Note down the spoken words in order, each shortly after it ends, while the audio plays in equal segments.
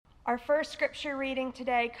Our first scripture reading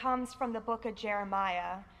today comes from the book of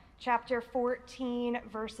Jeremiah, chapter 14,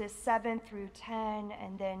 verses 7 through 10,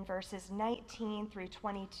 and then verses 19 through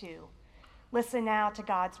 22. Listen now to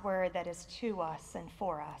God's word that is to us and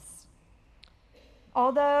for us.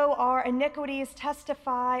 Although our iniquities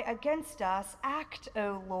testify against us, act,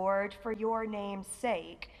 O Lord, for your name's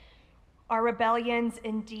sake. Our rebellions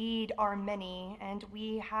indeed are many, and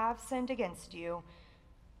we have sinned against you.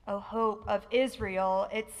 O hope of Israel,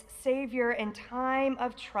 its Savior in time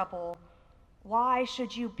of trouble, why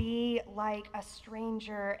should you be like a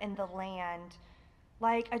stranger in the land,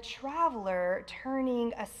 like a traveler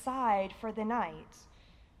turning aside for the night?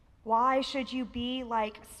 Why should you be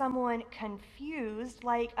like someone confused,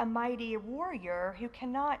 like a mighty warrior who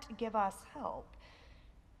cannot give us help?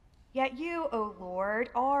 Yet you, O Lord,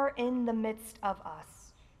 are in the midst of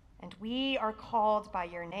us, and we are called by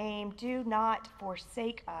your name. Do not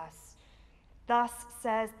forsake us. Thus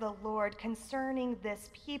says the Lord concerning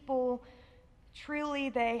this people, truly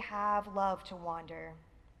they have loved to wander.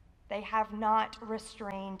 They have not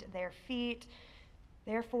restrained their feet.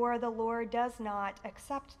 Therefore the Lord does not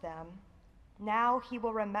accept them. Now he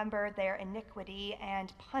will remember their iniquity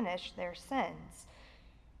and punish their sins.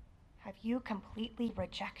 Have you completely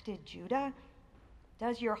rejected Judah?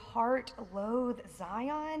 Does your heart loathe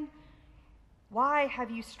Zion? Why have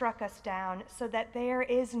you struck us down so that there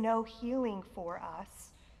is no healing for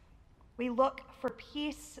us? We look for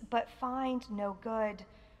peace but find no good,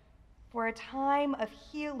 for a time of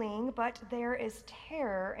healing, but there is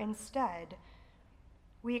terror instead.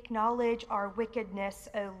 We acknowledge our wickedness,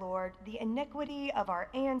 O Lord, the iniquity of our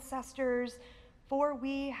ancestors, for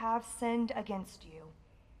we have sinned against you.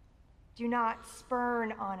 Do not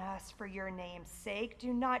spurn on us for your name's sake.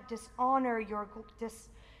 Do not dishonor your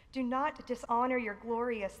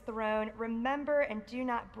glorious throne. Remember and do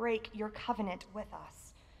not break your covenant with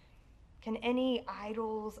us. Can any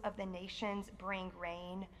idols of the nations bring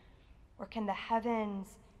rain, or can the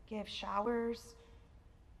heavens give showers?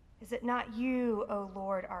 Is it not you, O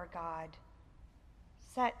Lord our God?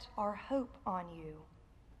 Set our hope on you,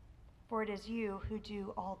 for it is you who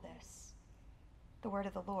do all this. The word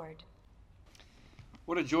of the Lord.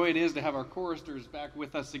 What a joy it is to have our choristers back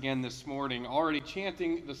with us again this morning, already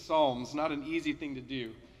chanting the Psalms. Not an easy thing to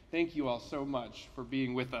do. Thank you all so much for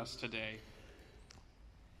being with us today.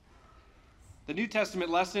 The New Testament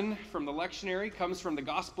lesson from the lectionary comes from the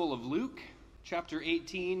Gospel of Luke, chapter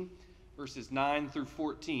 18, verses 9 through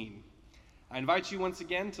 14. I invite you once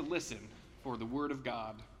again to listen for the Word of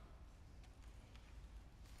God.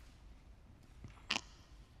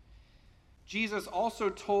 Jesus also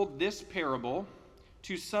told this parable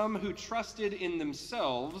to some who trusted in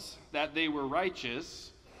themselves that they were righteous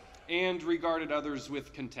and regarded others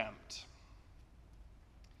with contempt.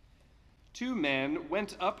 2 men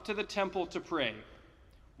went up to the temple to pray,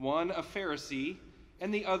 one a Pharisee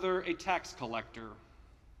and the other a tax collector.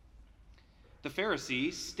 The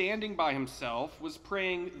Pharisee, standing by himself, was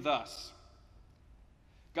praying thus: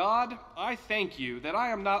 God, I thank you that I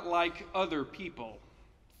am not like other people,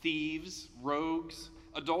 thieves, rogues,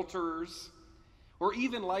 adulterers, or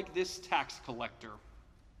even like this tax collector.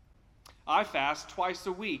 I fast twice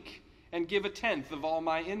a week and give 1/10 of all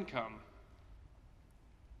my income.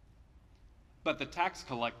 But the tax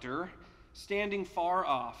collector, standing far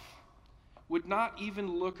off, would not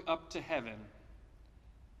even look up to heaven,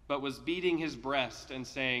 but was beating his breast and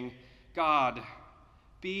saying, God,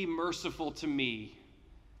 be merciful to me,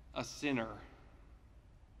 a sinner.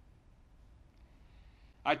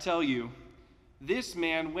 I tell you, this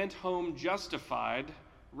man went home justified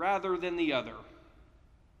rather than the other.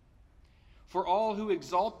 For all who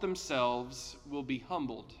exalt themselves will be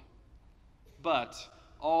humbled, but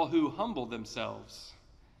all who humble themselves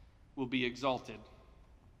will be exalted.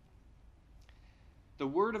 The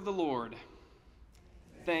word of the Lord.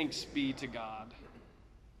 Thanks be to God.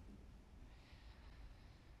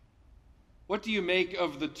 What do you make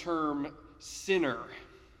of the term sinner?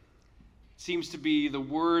 Seems to be the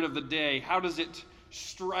word of the day. How does it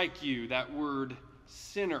strike you, that word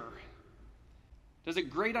sinner? Does it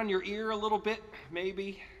grate on your ear a little bit,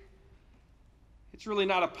 maybe? It's really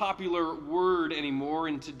not a popular word anymore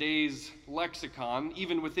in today's lexicon,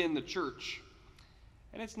 even within the church.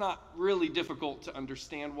 And it's not really difficult to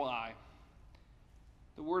understand why.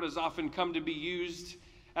 The word has often come to be used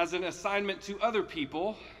as an assignment to other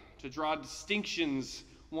people, to draw distinctions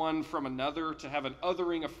one from another, to have an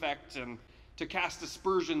othering effect, and to cast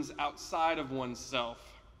aspersions outside of oneself.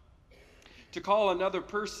 To call another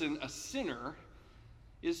person a sinner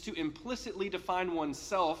is to implicitly define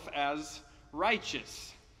oneself as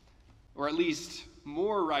righteous, or at least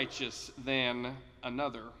more righteous than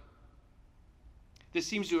another. This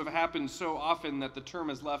seems to have happened so often that the term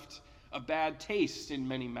has left a bad taste in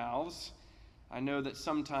many mouths. I know that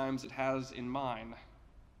sometimes it has in mine.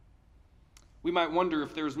 We might wonder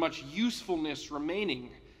if there's much usefulness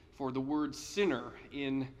remaining for the word sinner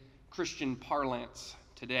in Christian parlance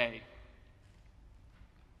today.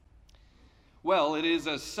 Well, it is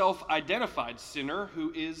a self-identified sinner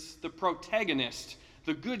who is the protagonist,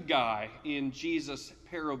 the good guy in Jesus'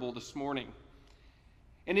 parable this morning.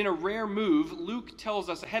 And in a rare move, Luke tells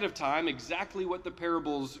us ahead of time exactly what the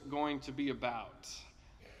parable's going to be about.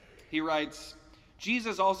 He writes,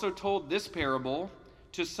 Jesus also told this parable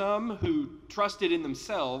to some who trusted in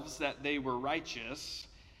themselves that they were righteous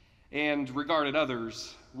and regarded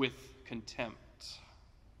others with contempt.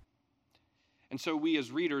 And so we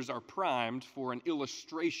as readers are primed for an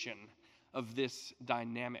illustration of this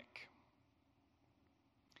dynamic.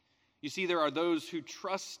 You see, there are those who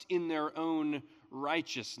trust in their own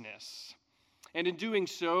righteousness, and in doing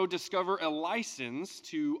so discover a license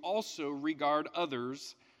to also regard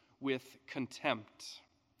others with contempt.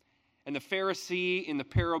 And the Pharisee in the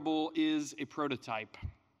parable is a prototype.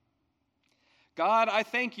 God, I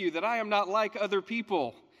thank you that I am not like other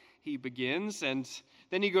people, he begins, and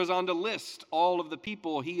then he goes on to list all of the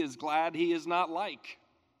people he is glad he is not like.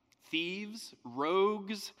 Thieves,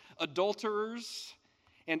 rogues, adulterers,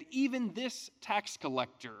 and even this tax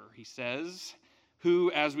collector, he says,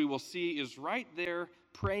 who, as we will see, is right there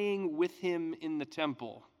praying with him in the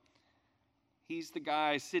temple. He's the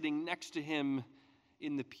guy sitting next to him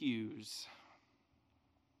in the pews.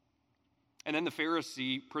 And then the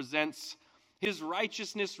Pharisee presents his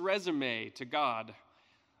righteousness resume to God.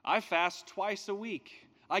 I fast twice a week.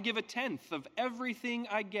 I give a tenth of everything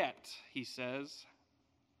I get, he says.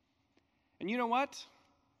 And you know what?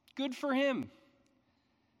 Good for him.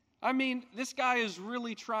 I mean, this guy is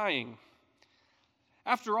really trying.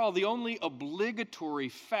 After all, the only obligatory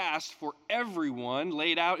fast for everyone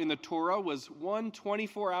laid out in the Torah was one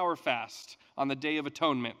 24-hour fast on the Day of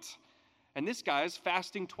Atonement. And this guy is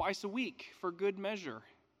fasting twice a week for good measure.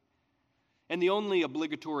 And the only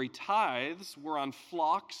obligatory tithes were on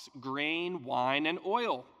flocks, grain, wine, and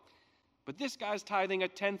oil. But this guy's tithing a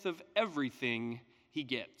tenth of everything he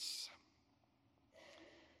gets.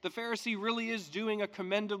 The Pharisee really is doing a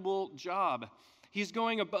commendable job. He's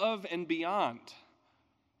going above and beyond.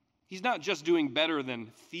 He's not just doing better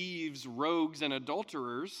than thieves, rogues, and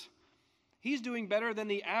adulterers. He's doing better than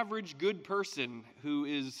the average good person who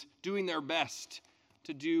is doing their best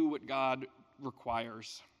to do what God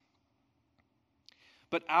requires.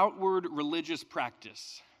 But outward religious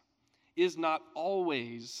practice is not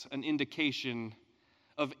always an indication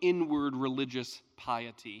of inward religious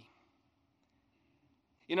piety.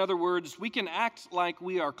 In other words, we can act like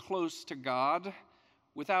we are close to God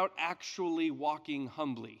without actually walking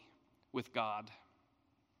humbly with God.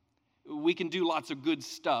 We can do lots of good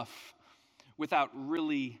stuff without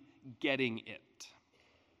really getting it.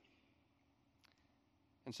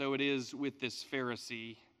 And so it is with this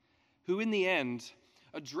Pharisee, who in the end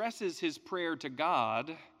addresses his prayer to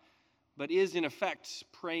God, but is in effect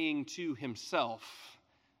praying to himself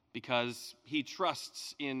because he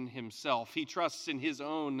trusts in himself. He trusts in his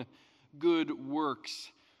own good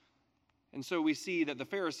works. And so we see that the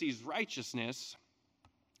Pharisee's righteousness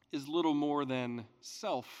is little more than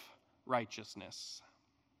self-righteousness.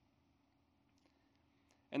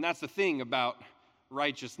 And that's the thing about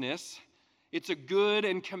righteousness. It's a good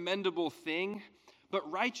and commendable thing,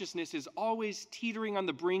 but righteousness is always teetering on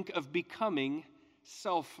the brink of becoming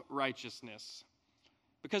self-righteousness.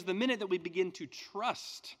 Because the minute that we begin to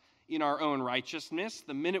trust in our own righteousness,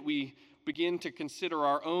 the minute we begin to consider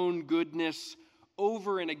our own goodness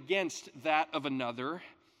over and against that of another,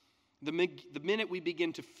 the minute we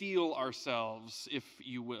begin to feel ourselves, if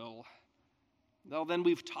you will, well, then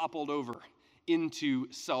we've toppled over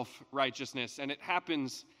into self-righteousness, and it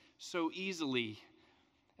happens so easily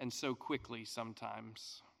and so quickly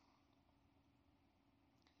sometimes.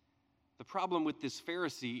 The problem with this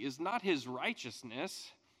Pharisee is not his righteousness,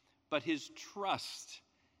 but his trust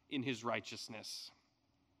in his righteousness.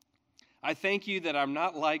 I thank you that I'm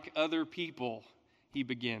not like other people, he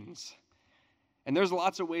begins. And there's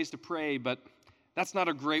lots of ways to pray, but that's not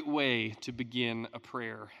a great way to begin a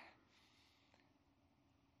prayer.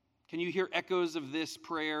 Can you hear echoes of this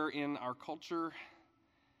prayer in our culture,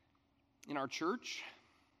 in our church?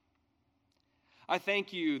 I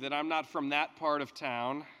thank you that I'm not from that part of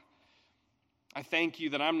town. I thank you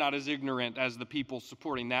that I'm not as ignorant as the people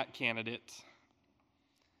supporting that candidate.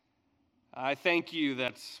 I thank you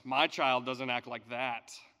that my child doesn't act like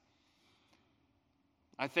that.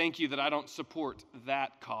 I thank you that I don't support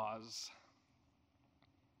that cause.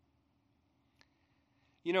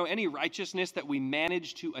 You know, any righteousness that we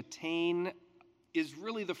manage to attain is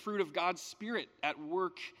really the fruit of God's Spirit at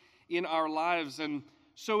work in our lives, and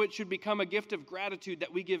so it should become a gift of gratitude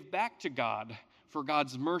that we give back to God for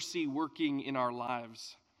God's mercy working in our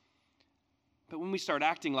lives. But when we start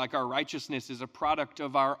acting like our righteousness is a product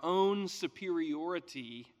of our own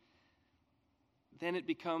superiority, then it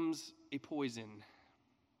becomes a poison.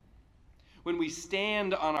 When we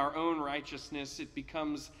stand on our own righteousness, it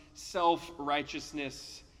becomes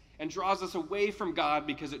self-righteousness and draws us away from God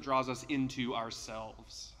because it draws us into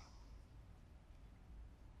ourselves.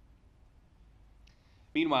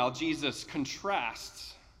 Meanwhile, Jesus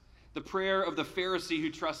contrasts the prayer of the Pharisee who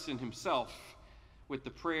trusts in himself with the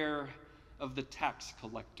prayer of the tax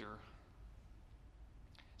collector.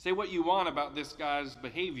 Say what you want about this guy's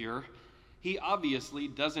behavior, he obviously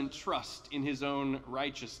doesn't trust in his own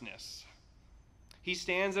righteousness. He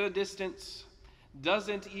stands at a distance,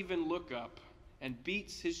 doesn't even look up, and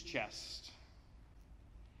beats his chest.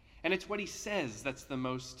 And it's what he says that's the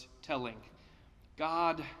most telling.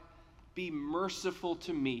 God, be merciful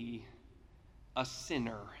to me, a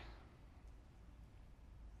sinner.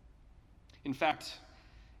 In fact,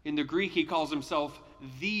 in the Greek, he calls himself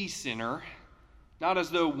the sinner, not as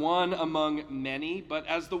though one among many, but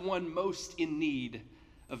as the one most in need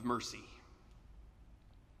of mercy.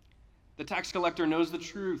 The tax collector knows the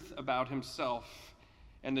truth about himself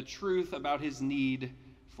and the truth about his need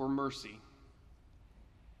for mercy.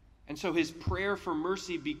 And so his prayer for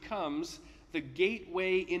mercy becomes the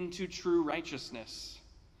gateway into true righteousness,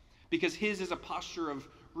 because his is a posture of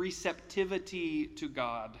receptivity to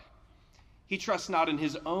God. He trusts not in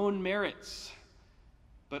his own merits,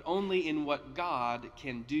 but only in what God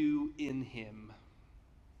can do in him.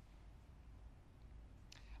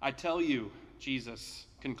 I tell you, Jesus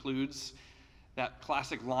concludes, that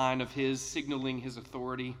classic line of his signaling his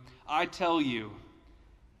authority, I tell you,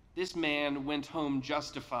 this man went home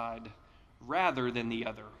justified rather than the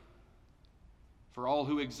other. For all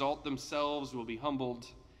who exalt themselves will be humbled,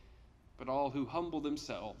 but all who humble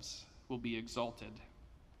themselves will be exalted.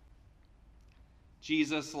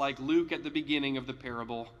 Jesus, like Luke at the beginning of the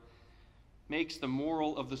parable, makes the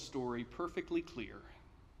moral of the story perfectly clear.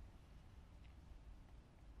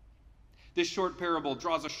 This short parable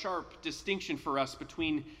draws a sharp distinction for us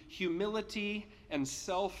between humility and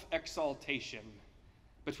self-exaltation,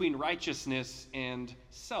 between righteousness and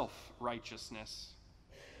self-righteousness.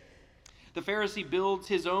 The Pharisee builds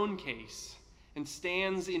his own case and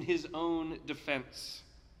stands in his own defense.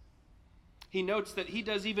 He notes that he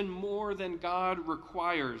does even more than God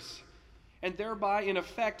requires, and thereby, in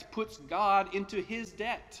effect, puts God into his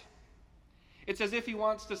debt. It's as if he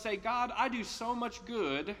wants to say, God, I do so much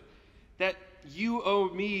good that you owe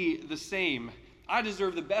me the same. I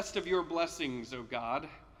deserve the best of your blessings, O God.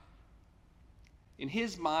 In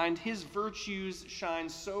his mind, his virtues shine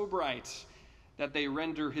so bright that they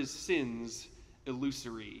render his sins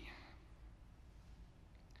illusory.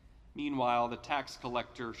 Meanwhile, the tax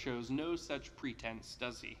collector shows no such pretense,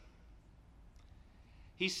 does he?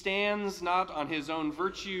 He stands not on his own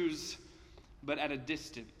virtues, but at a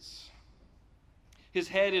distance. His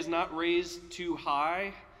head is not raised too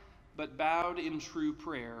high, but bowed in true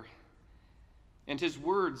prayer. And his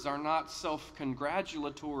words are not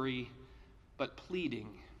self-congratulatory, but pleading.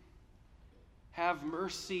 Have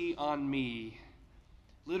mercy on me.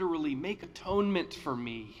 Literally, make atonement for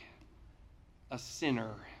me, a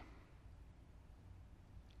sinner.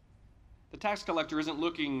 The tax collector isn't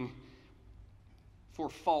looking for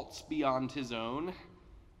faults beyond his own.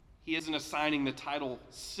 He isn't assigning the title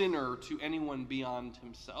sinner to anyone beyond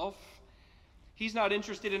himself. He's not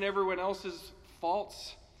interested in everyone else's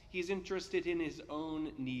faults. He's interested in his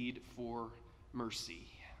own need for mercy.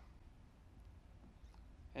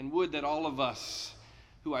 And would that all of us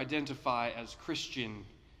who identify as Christian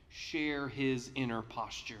share his inner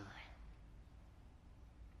posture.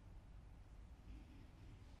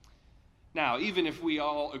 Now, even if we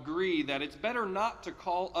all agree that it's better not to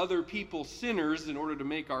call other people sinners in order to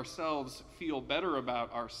make ourselves feel better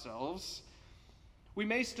about ourselves, we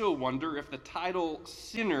may still wonder if the title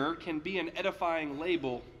sinner can be an edifying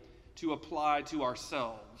label to apply to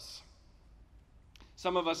ourselves.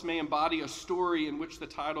 Some of us may embody a story in which the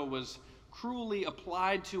title was cruelly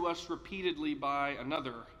applied to us repeatedly by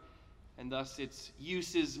another, and thus its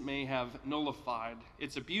abuses may have nullified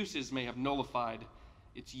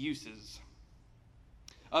its uses.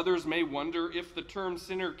 Others may wonder if the term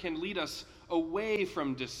sinner can lead us away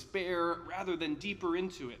from despair rather than deeper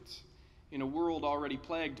into it, in a world already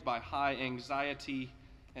plagued by high anxiety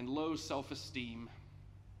and low self-esteem.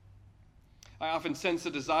 I often sense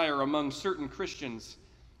a desire among certain Christians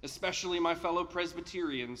especially my fellow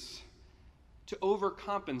Presbyterians, to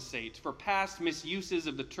overcompensate for past misuses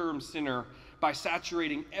of the term sinner by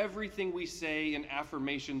saturating everything we say in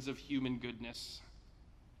affirmations of human goodness.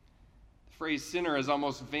 The phrase sinner has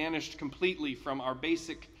almost vanished completely from our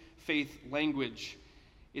basic faith language.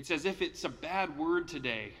 It's as if it's a bad word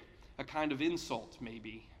today, a kind of insult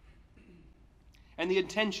maybe. And the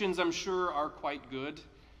intentions, I'm sure, are quite good.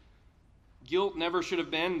 Guilt never should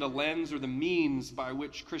have been the lens or the means by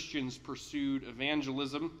which Christians pursued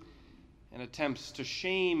evangelism, and attempts to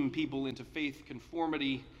shame people into faith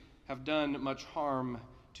conformity have done much harm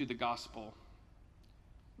to the gospel.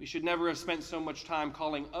 We should never have spent so much time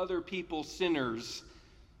calling other people sinners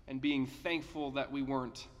and being thankful that we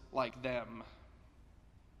weren't like them.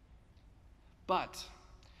 But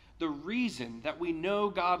the reason that we know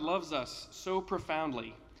God loves us so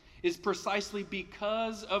profoundly is precisely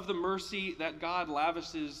because of the mercy that God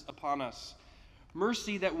lavishes upon us,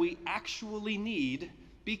 mercy that we actually need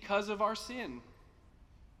because of our sin.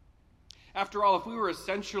 After all, if we were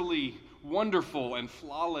essentially wonderful and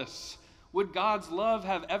flawless, would God's love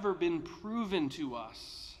have ever been proven to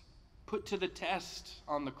us, put to the test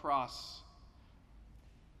on the cross?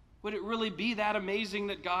 Would it really be that amazing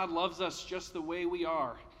that God loves us just the way we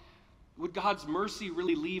are? Would God's mercy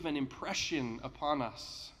really leave an impression upon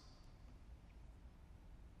us?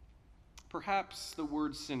 Perhaps the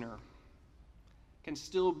word sinner can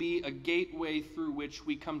still be a gateway through which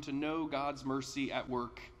we come to know God's mercy at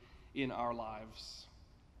work in our lives.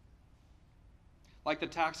 Like the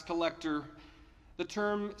tax collector, the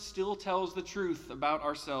term still tells the truth about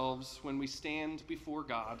ourselves when we stand before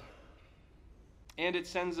God, and it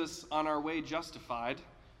sends us on our way justified,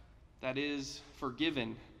 that is,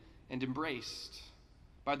 forgiven and embraced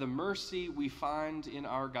by the mercy we find in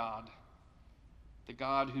our God, the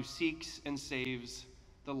God who seeks and saves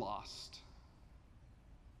the lost.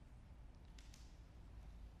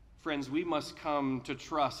 Friends, we must come to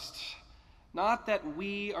trust not that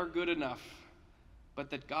we are good enough,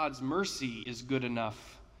 but that God's mercy is good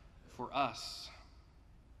enough for us.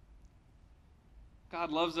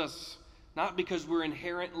 God loves us not because we're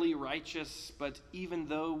inherently righteous, but even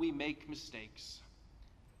though we make mistakes.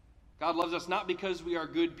 God loves us not because we are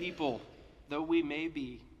good people, though we may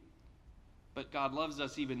be, but God loves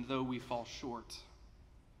us even though we fall short.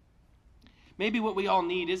 Maybe what we all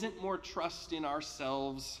need isn't more trust in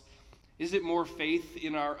ourselves, is it more faith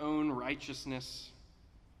in our own righteousness,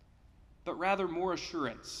 but rather more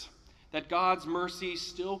assurance that God's mercy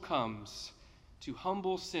still comes to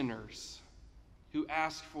humble sinners who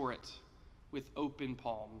ask for it with open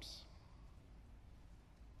palms.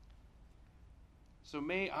 So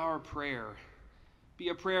may our prayer be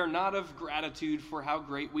a prayer not of gratitude for how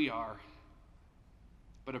great we are,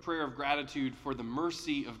 but a prayer of gratitude for the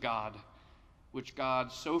mercy of God, which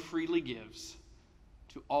God so freely gives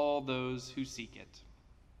to all those who seek it.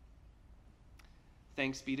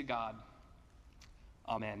 Thanks be to God.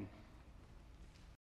 Amen.